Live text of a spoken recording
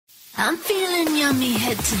I'm feeling yummy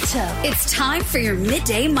head to toe. It's time for your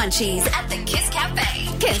Midday Munchies at the Kiss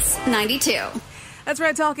Cafe. Kiss 92. That's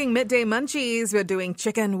right, talking Midday Munchies. We're doing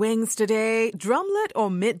chicken wings today. Drumlet or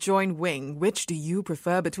mid-joint wing? Which do you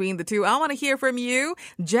prefer between the two? I want to hear from you.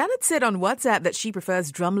 Janet said on WhatsApp that she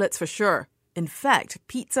prefers drumlets for sure. In fact,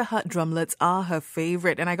 Pizza Hut drumlets are her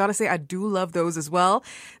favorite. And I gotta say, I do love those as well.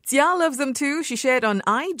 Tia loves them too. She shared on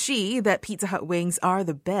IG that Pizza Hut wings are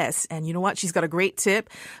the best. And you know what? She's got a great tip.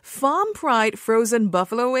 Farm Pride frozen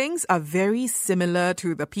buffalo wings are very similar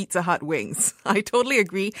to the Pizza Hut wings. I totally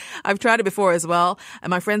agree. I've tried it before as well. And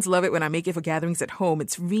my friends love it when I make it for gatherings at home.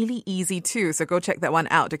 It's really easy too. So go check that one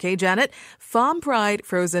out. Okay, Janet? Farm Pride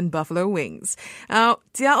frozen buffalo wings. Now,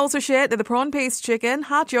 Tia also shared that the prawn paste chicken,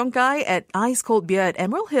 Ha Cheong Kai at Ice Cold Beer at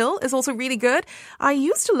Emerald Hill is also really good. I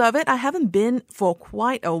used to love it. I haven't been for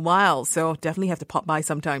quite a while, so definitely have to pop by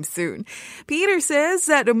sometime soon. Peter says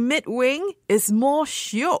that the mid-wing is more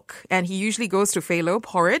shiok, and he usually goes to Phalo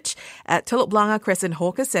Porridge at Telok Blangah Crescent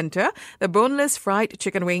Hawker Centre. The boneless fried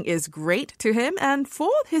chicken wing is great to him, and for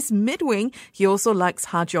his mid-wing, he also likes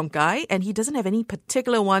Ha Cheong Kai, and he doesn't have any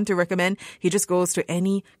particular one to recommend. He just goes to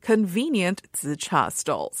any convenient zi cha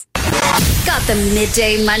stalls. Got the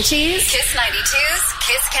Midday Munchies? Kiss 92's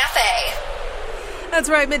Kiss Cafe. That's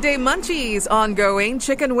right, Midday Munchies ongoing.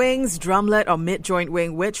 Chicken wings, drumlet, or mid-joint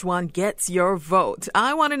wing, which one gets your vote?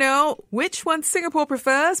 I want to know which one Singapore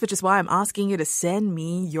prefers, which is why I'm asking you to send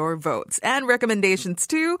me your votes and recommendations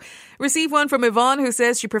too. Receive one from Yvonne, who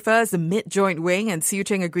says she prefers the mid-joint wing, and Siu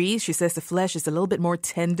Cheng agrees. She says the flesh is a little bit more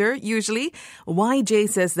tender, usually. YJ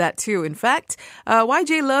says that too. In fact,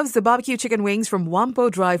 YJ loves the barbecue chicken wings from Whampoa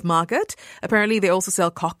Drive Market. Apparently, they also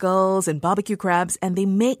sell cockles and barbecue crabs, and they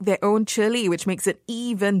make their own chili, which makes it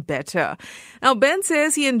even better. Now, Ben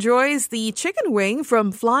says he enjoys the chicken wing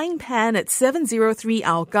from Flying Pan at 703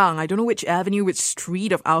 Hougang. I don't know which avenue, which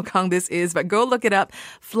street of Hougang this is, but go look it up.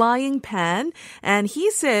 Flying Pan. And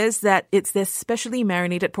he says that it's their specially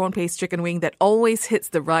marinated prawn paste chicken wing that always hits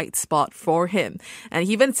the right spot for him. And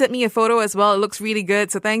he even sent me a photo as well. It looks really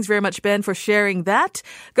good. So thanks very much, Ben, for sharing that.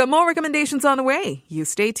 Got more recommendations on the way. You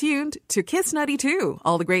stay tuned to Kiss 92.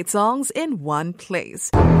 All the great songs in one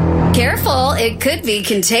place. Careful, it could be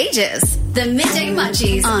contagious. The Midday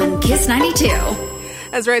Munchies on Kiss 92.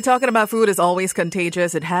 That's right. Talking about food is always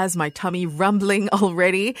contagious. It has my tummy rumbling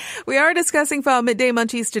already. We are discussing for our Midday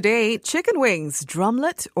Munchies today, chicken wings,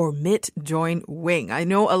 drumlet or mid-joint wing. I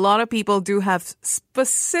know a lot of people do have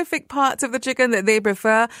specific parts of the chicken that they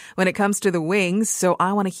prefer when it comes to the wings, so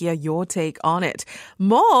I want to hear your take on it.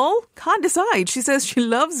 Maul can't decide. She says she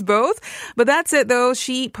loves both, but that's it though.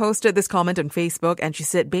 She posted this comment on Facebook and she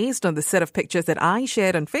said based on the set of pictures that I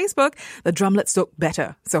shared on Facebook, the drumlets look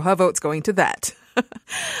better. So her vote's going to that.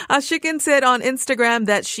 Ashikin said on Instagram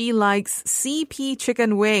that she likes CP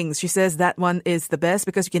chicken wings. She says that one is the best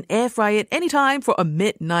because you can air fry it anytime for a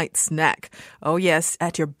midnight snack. Oh yes,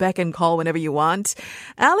 at your beck and call whenever you want.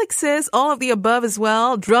 Alex says all of the above as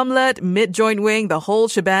well. Drumlet, mid-joint wing, the whole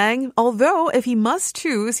shebang. Although if he must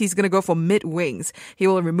choose, he's going to go for mid-wings. He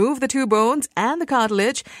will remove the two bones and the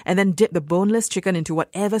cartilage and then dip the boneless chicken into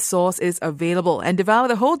whatever sauce is available and devour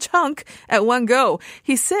the whole chunk at one go.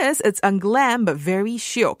 He says it's unglam but very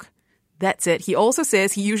shiok. That's it. He also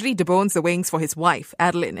says he usually debones the wings for his wife,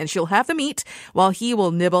 Adeline, and she'll have the meat while he will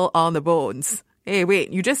nibble on the bones. Hey,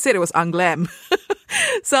 wait, you just said it was unglam.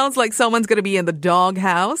 Sounds like someone's going to be in the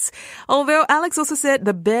doghouse. Although Alex also said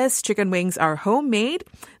the best chicken wings are homemade.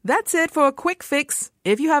 That's it for a quick fix.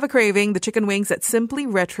 If you have a craving, the chicken wings at Simply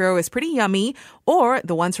Retro is pretty yummy, or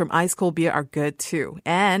the ones from Ice Cold Beer are good too.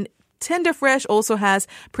 And Tender Fresh also has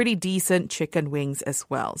pretty decent chicken wings as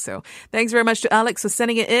well. So thanks very much to Alex for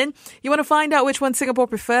sending it in. You want to find out which one Singapore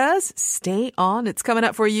prefers? Stay on. It's coming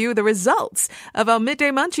up for you. The results of our Midday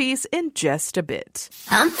Munchies in just a bit.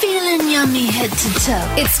 I'm feeling yummy head to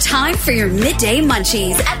toe. It's time for your Midday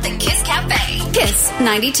Munchies at the Kiss Cafe. Kiss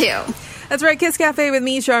 92. That's right, Kiss Cafe with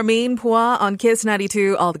me, Charmaine Pua on Kiss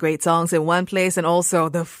 92. All the great songs in one place, and also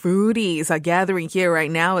the foodies are gathering here right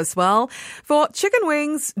now as well. For chicken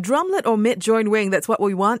wings, drumlet or mid-joint wing, that's what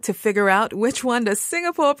we want to figure out. Which one does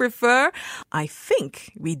Singapore prefer? I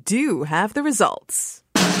think we do have the results.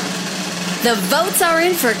 The votes are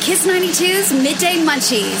in for Kiss 92's Midday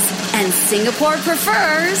Munchies, and Singapore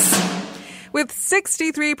prefers... With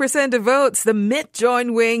 63% of votes, the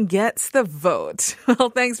mid-joint wing gets the vote. Well,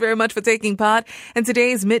 thanks very much for taking part in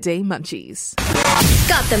today's Midday Munchies.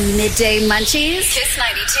 Got the Midday Munchies? Kiss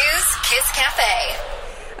 92's Kiss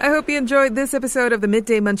Cafe. I hope you enjoyed this episode of the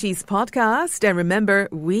Midday Munchies podcast. And remember,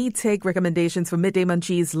 we take recommendations for Midday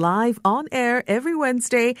Munchies live on air every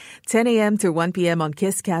Wednesday, 10 a.m. to 1 p.m. on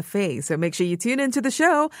Kiss Cafe. So make sure you tune into the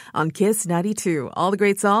show on Kiss 92. All the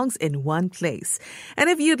great songs in one place. And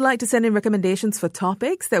if you'd like to send in recommendations for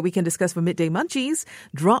topics that we can discuss for Midday Munchies,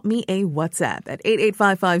 drop me a WhatsApp at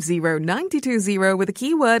 88550-920 with the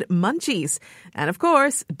keyword Munchies. And of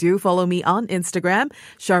course, do follow me on Instagram,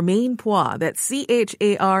 Charmaine Phua. That's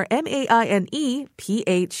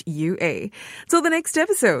CharmainePhua. Till the next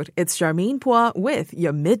episode, it's Charmaine Phua with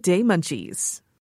your Midday Munchies.